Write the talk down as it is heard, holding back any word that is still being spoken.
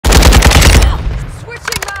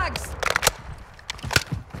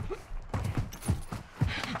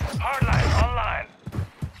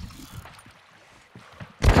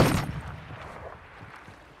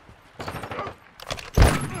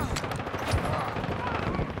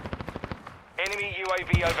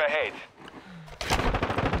UAV overhead.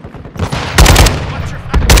 Watch your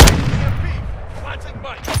activate EMP! Planting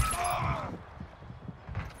mine!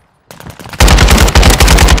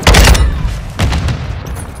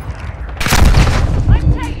 I'm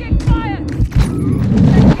taking fire!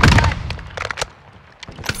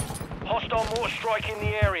 Hostile mortar strike in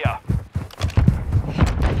the area.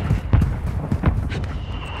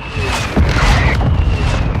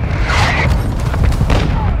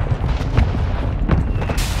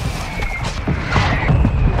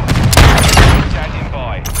 Standing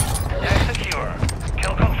by. Net secure.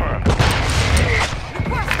 Kill confirmed.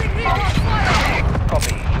 Requesting recon fire!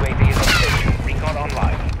 Copy. UAV is on station. Recon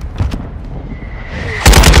online.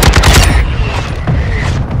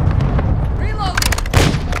 Reloading!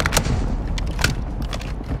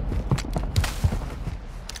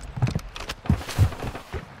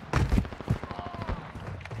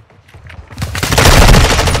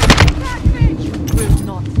 Backbench! Will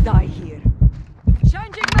not die here.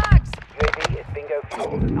 Changing mags! UAV is bingo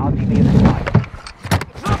fueled. RTB is online.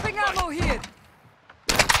 Dropping ammo here!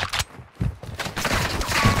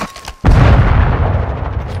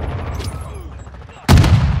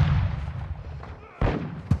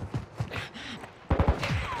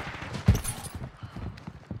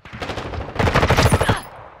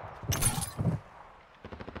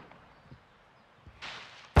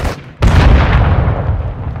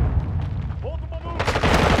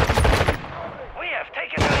 We have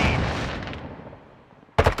taken the lead.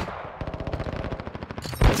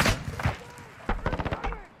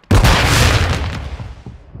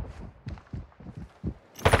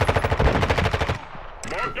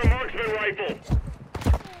 Mark the marksman rifle.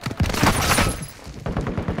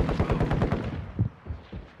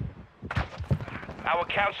 Our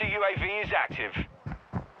counter UAV is active.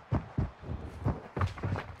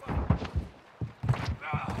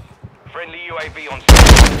 Friendly UAV on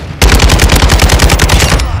station.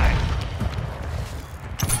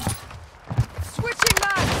 Switching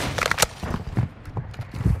mags!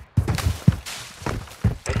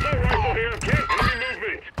 Assault rifle here. Can't see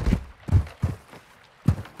movement.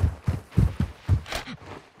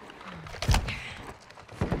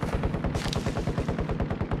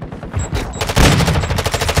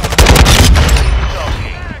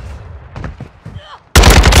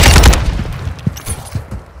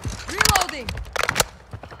 Reloading!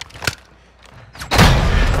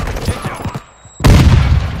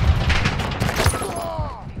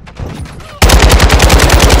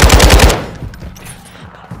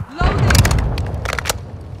 Loading!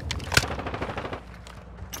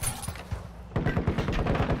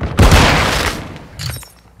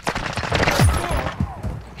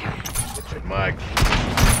 Check Mike.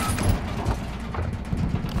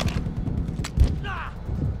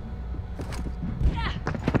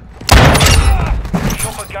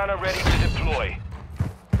 Chopper gunner ready to deploy.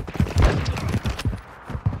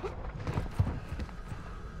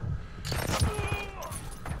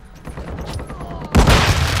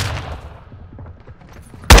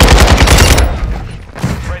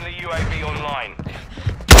 Friendly UAV online.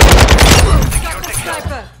 Got the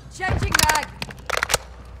sniper! Changing mag!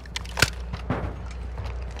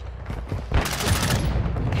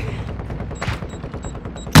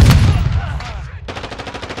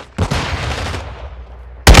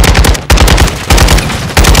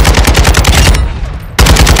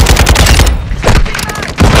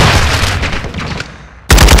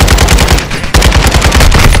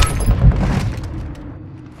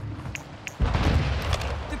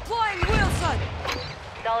 Deploying Wilson!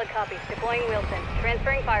 Solid copy. Deploying Wilson.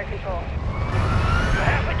 Transferring fire control.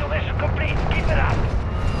 Halfway to mission complete. Keep it up.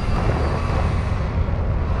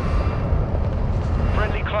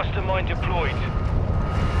 Friendly cluster mine deployed.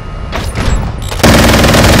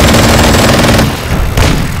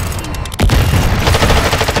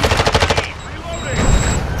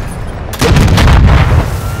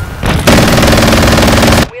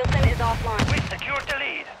 Wilson is offline. We secured the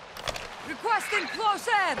lead. Requesting close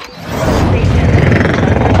air!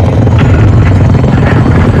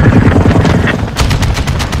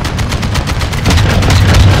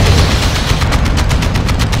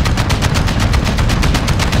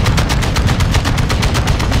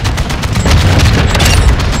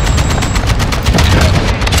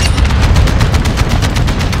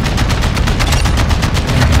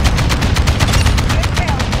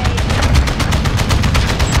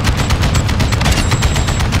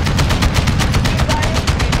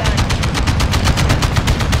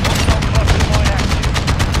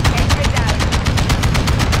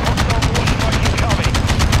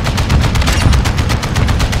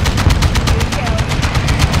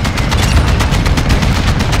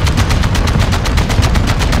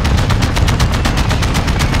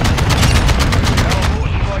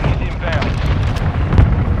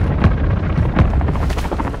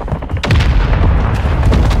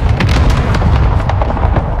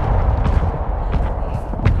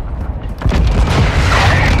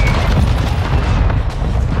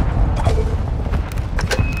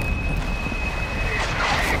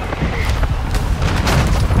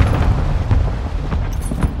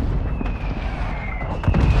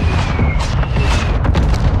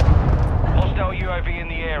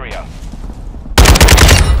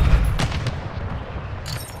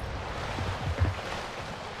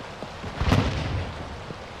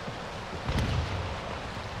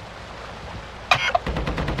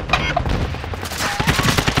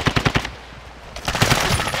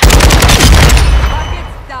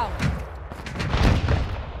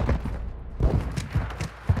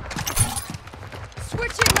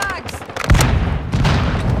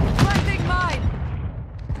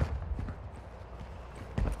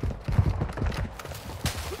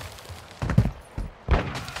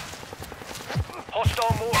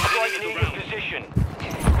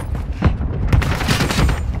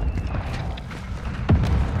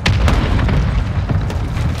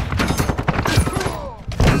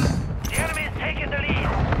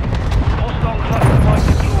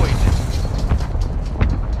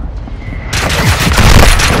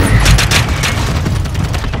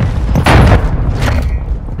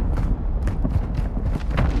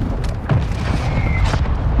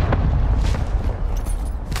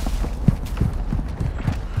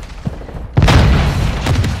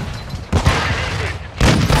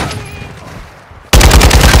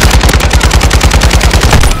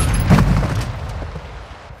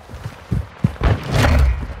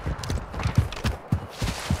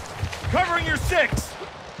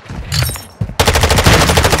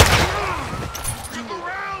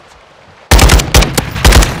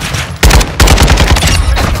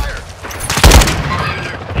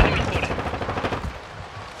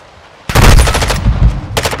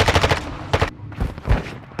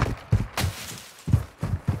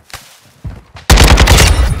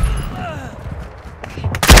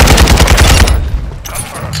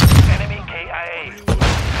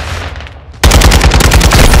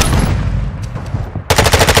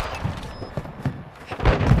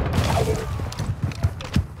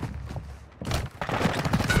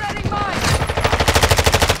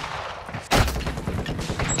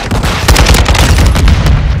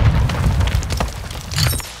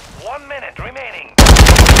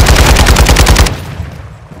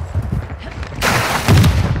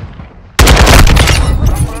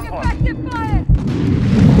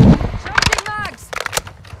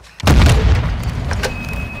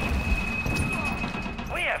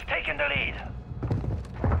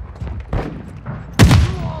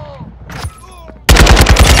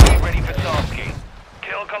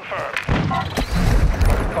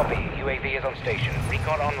 station.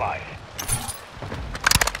 Recon online.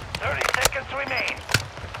 30 seconds remain.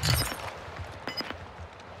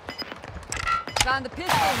 Found the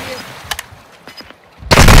pistol here.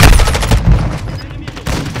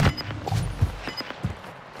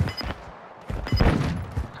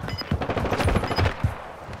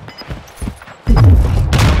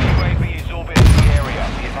 UAV is orbiting the area.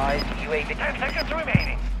 Be advised, UAV... 10 seconds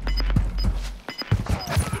remaining.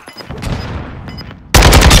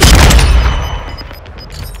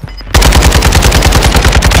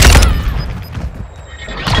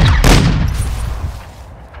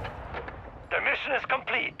 The mission is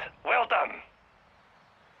complete. Well done.